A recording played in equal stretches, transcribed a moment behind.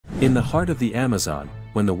In the heart of the Amazon,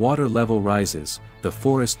 when the water level rises, the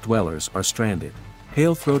forest dwellers are stranded.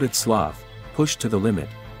 Pale-throated sloth, pushed to the limit,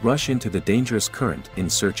 rush into the dangerous current in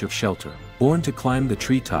search of shelter. Born to climb the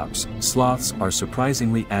treetops, sloths are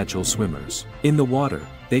surprisingly agile swimmers. In the water,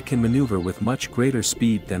 they can maneuver with much greater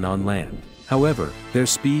speed than on land. However, their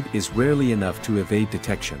speed is rarely enough to evade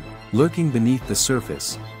detection. Lurking beneath the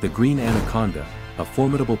surface, the green anaconda, a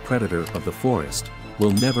formidable predator of the forest,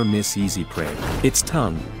 will never miss easy prey. Its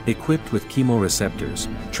tongue, equipped with chemoreceptors,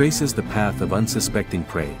 traces the path of unsuspecting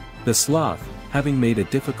prey. The sloth, having made a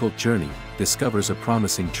difficult journey, discovers a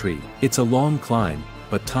promising tree. It's a long climb,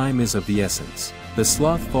 but time is of the essence. The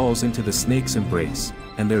sloth falls into the snake's embrace,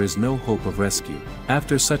 and there is no hope of rescue.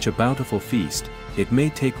 After such a bountiful feast, it may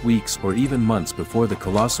take weeks or even months before the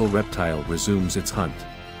colossal reptile resumes its hunt.